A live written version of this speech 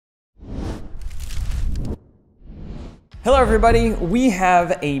Hello everybody, we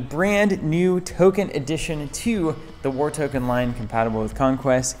have a brand new token addition to the War Token line compatible with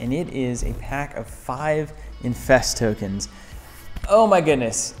Conquest, and it is a pack of 5 Infest tokens. Oh my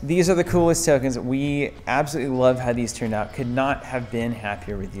goodness, these are the coolest tokens. We absolutely love how these turned out. Could not have been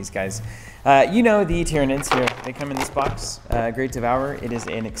happier with these guys. You know the Tyranids here, they come in this box, Great Devourer. It is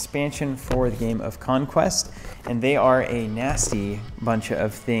an expansion for the game of Conquest, and they are a nasty bunch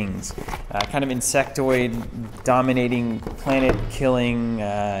of things. Kind of insectoid, dominating, planet-killing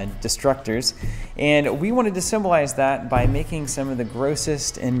destructors. And we wanted to symbolize that by making some of the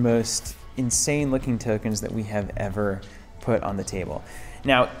grossest and most insane-looking tokens that we have ever put on the table.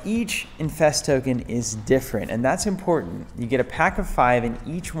 Now, each Infest token is different, and that's important. You get a pack of 5, and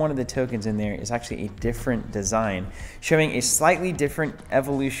each one of the tokens in there is actually a different design, showing a slightly different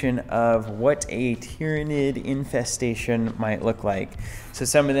evolution of what a Tyranid infestation might look like. So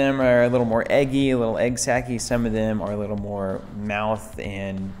some of them are a little more eggy, a little egg sacky. Some of them are a little more mouth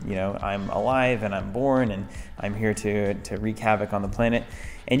and, you know, I'm alive and I'm born and I'm here to wreak havoc on the planet.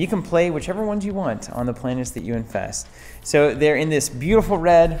 And you can play whichever ones you want on the planets that you infest. So they're in this beautiful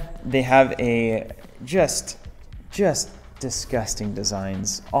red. They have a just disgusting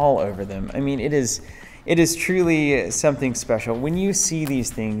designs all over them. I mean, it is truly something special. When you see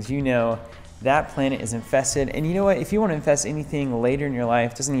these things, you know that planet is infested. And you know what? If you want to infest anything later in your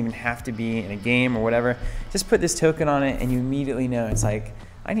life, it doesn't even have to be in a game or whatever, just put this token on it and you immediately know it's like,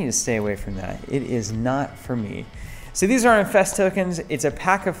 I need to stay away from that. It is not for me. So these are Infest tokens. It's a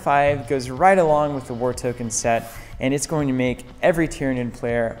pack of 5, goes right along with the War Token set, and it's going to make every Tyranid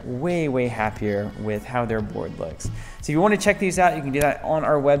player way happier with how their board looks. So if you want to check these out, you can do that on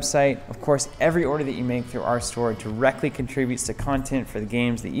our website. Of course, every order that you make through our store directly contributes to content for the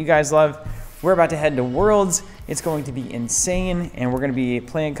games that you guys love. We're about to head to Worlds. It's going to be insane, and we're going to be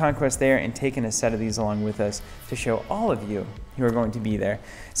playing Conquest there and taking a set of these along with us to show all of you who are going to be there.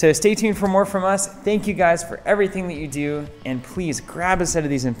 So stay tuned for more from us. Thank you guys for everything that you do, and please grab a set of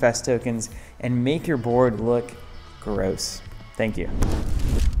these Infest tokens and make your board look gross. Thank you.